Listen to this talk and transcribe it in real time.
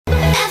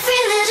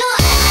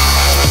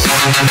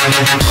What have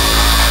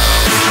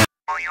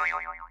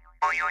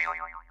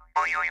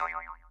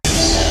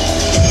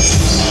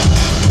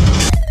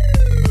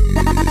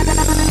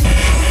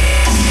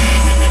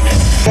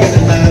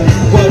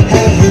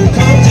you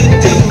come to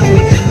do?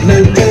 And I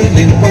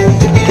really want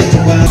to get to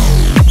one.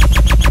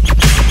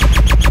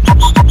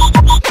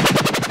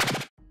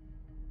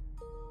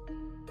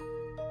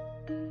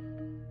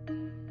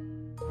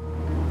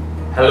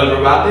 Hello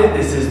everybody,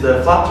 this is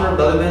the Flutter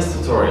belly dance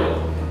tutorial.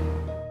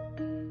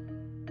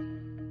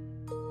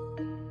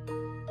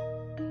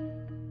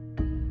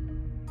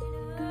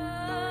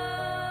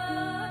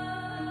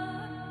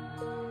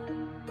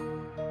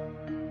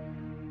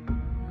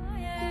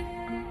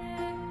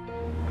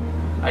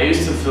 I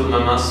used to feel my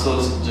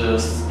muscles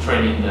just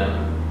training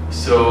them,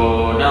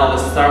 so now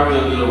let's start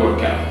with a little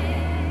workout.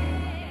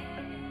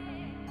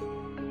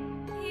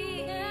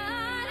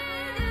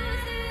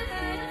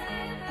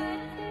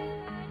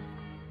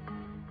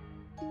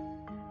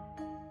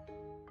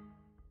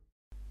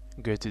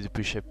 Go to the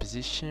push-up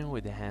position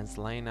with the hands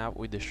lined up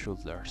with the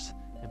shoulders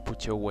and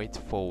put your weight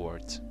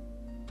forward.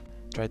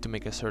 Try to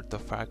make a sort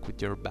of arc with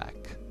your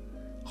back.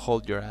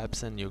 Hold your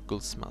abs and your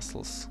glutes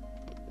muscles.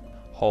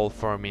 Hold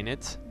for a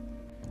minute.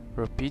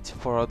 Repeat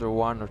for other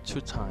 1 or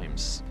 2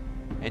 times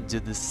and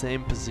do the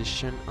same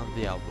position on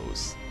the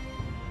elbows.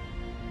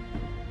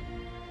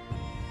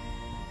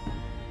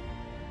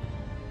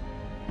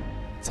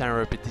 Ten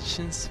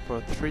repetitions for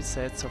 3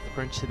 sets of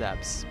crunched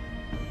abs.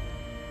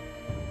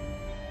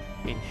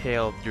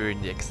 Inhale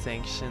during the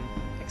extension,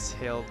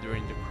 exhale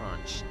during the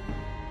crunch.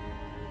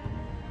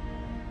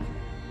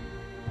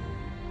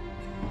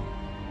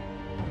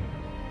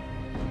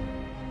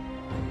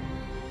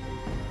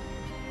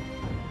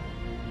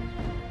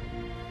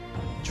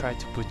 Try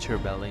to put your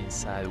belly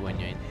inside when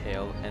you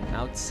inhale and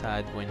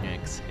outside when you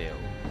exhale.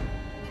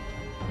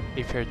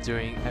 If you're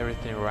doing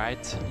everything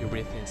right, your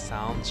breathing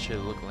sound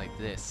should look like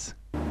this.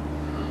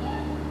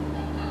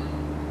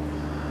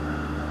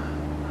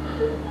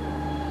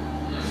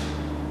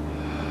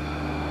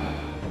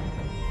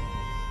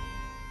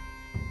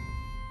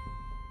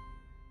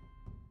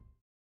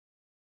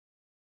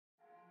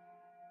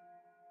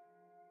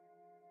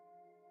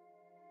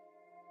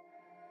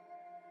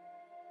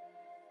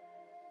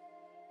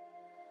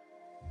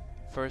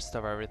 First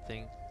of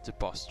everything, the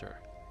posture.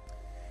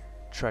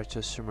 Try to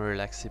assume a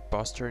relaxed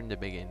posture in the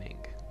beginning.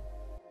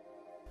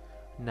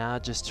 Now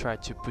just try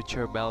to put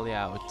your belly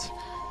out.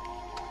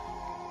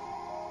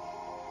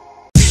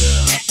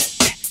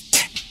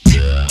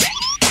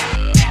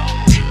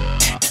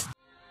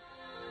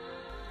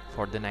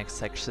 For the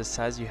next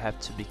exercise, you have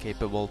to be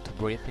capable to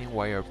breathe in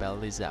while your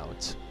belly is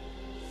out.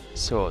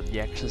 So the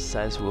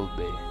exercise will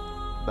be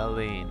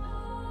belly in,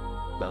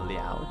 belly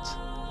out,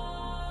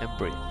 and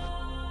breathe.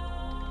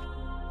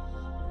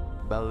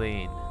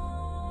 Belly in,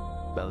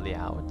 belly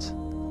out,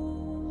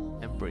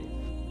 and breathe.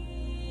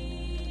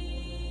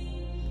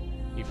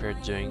 If you're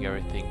doing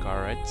everything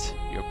correct,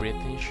 your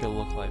breathing should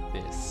look like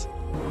this.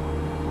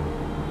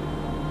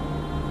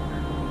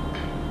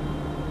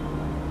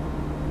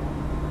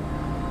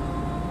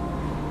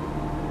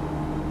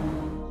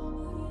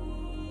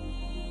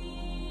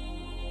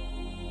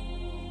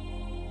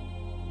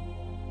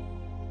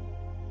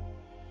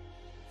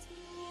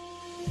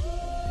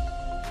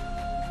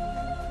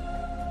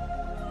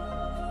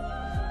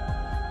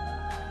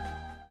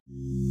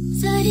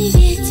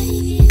 Зареветь,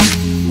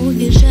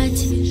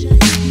 убежать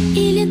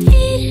или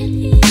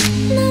дверь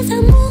на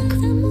замок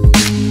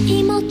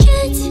и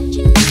молчать,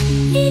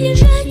 и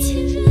лежать,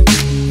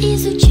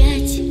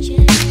 изучать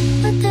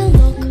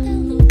потолок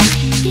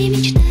и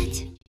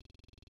мечтать.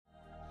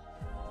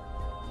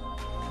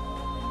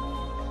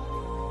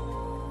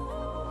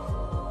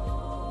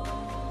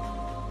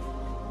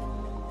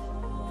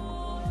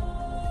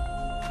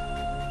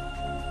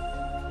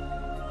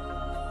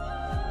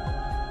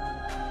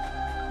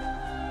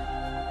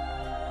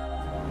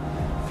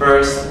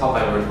 First of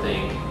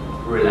everything,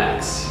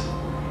 relax.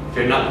 If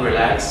you're not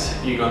relaxed,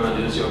 you're gonna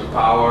lose your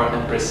power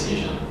and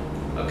precision,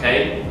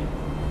 okay?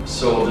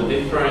 So the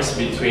difference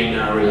between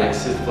a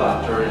relaxed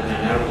flutter and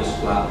a nervous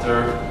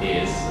flutter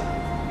is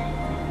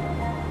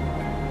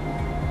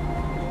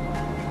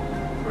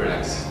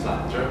relaxed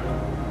flutter.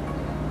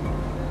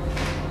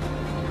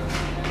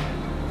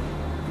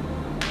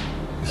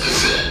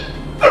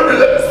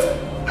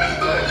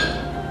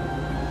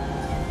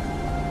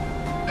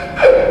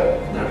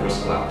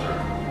 Nervous flutter.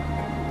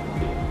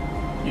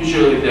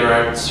 Usually there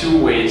are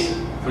 2 ways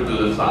to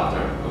do the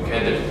flutter,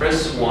 okay? The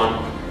first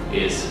one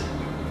is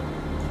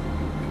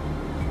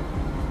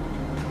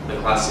the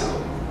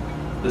classical.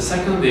 The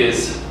second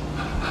is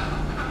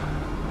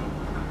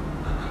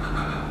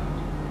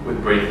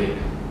with breathing.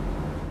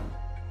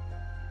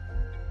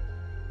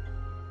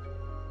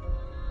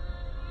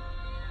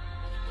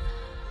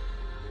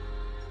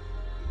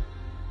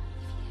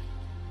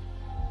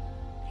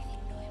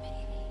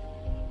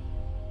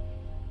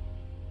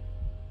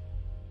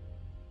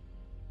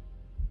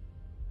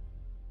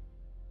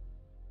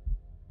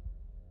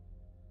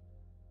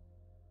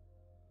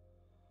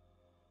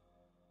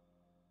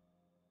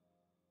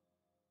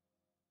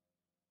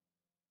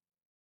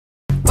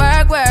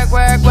 work,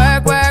 work,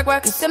 work, work,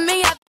 work. You send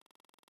me up.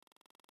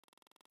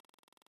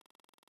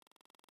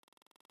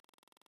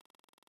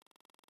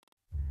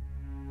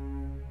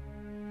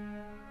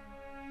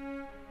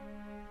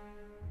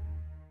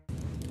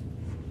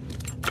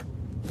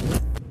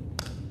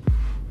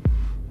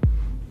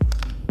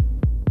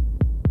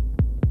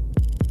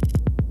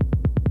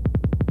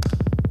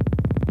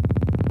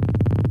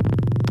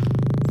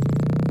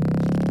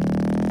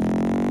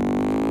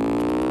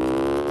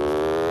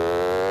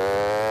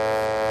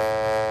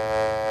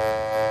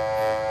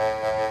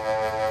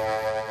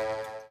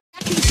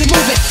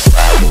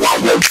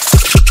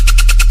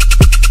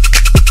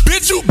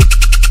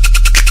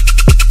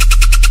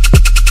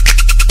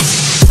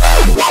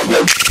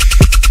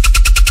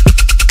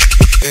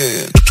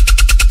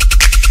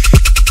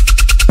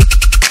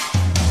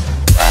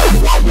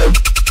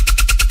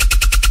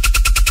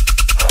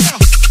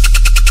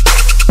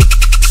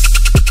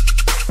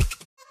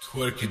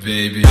 Twerk it,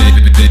 baby.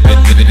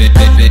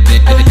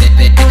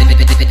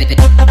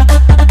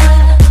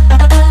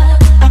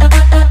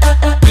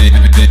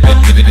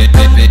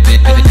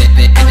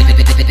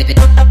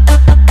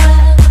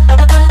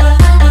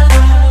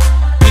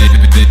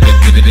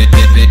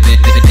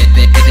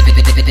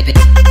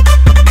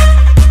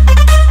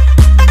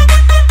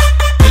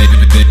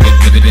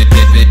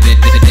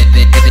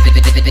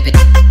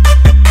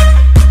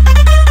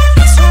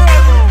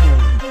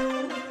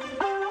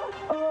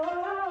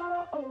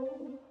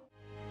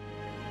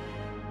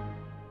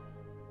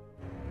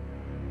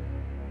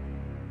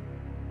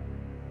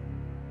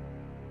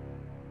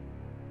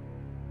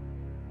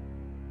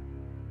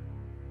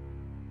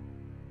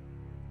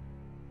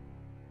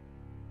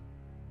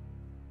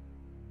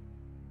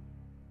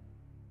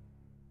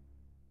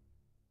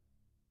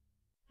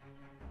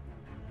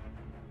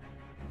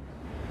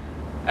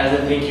 As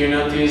I think you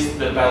noticed,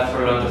 the path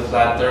for the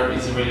Flutter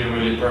is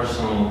really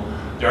personal.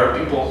 There are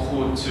people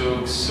who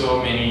took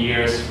so many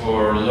years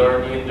for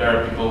learning, there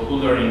are people who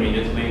learn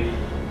immediately,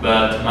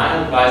 but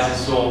my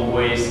advice is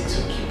always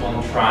to keep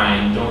on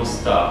trying, don't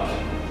stop.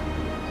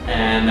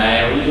 And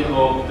I really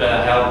hope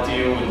that I helped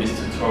you with this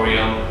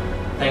tutorial.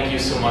 Thank you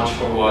so much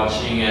for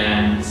watching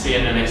and see you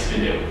in the next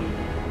video.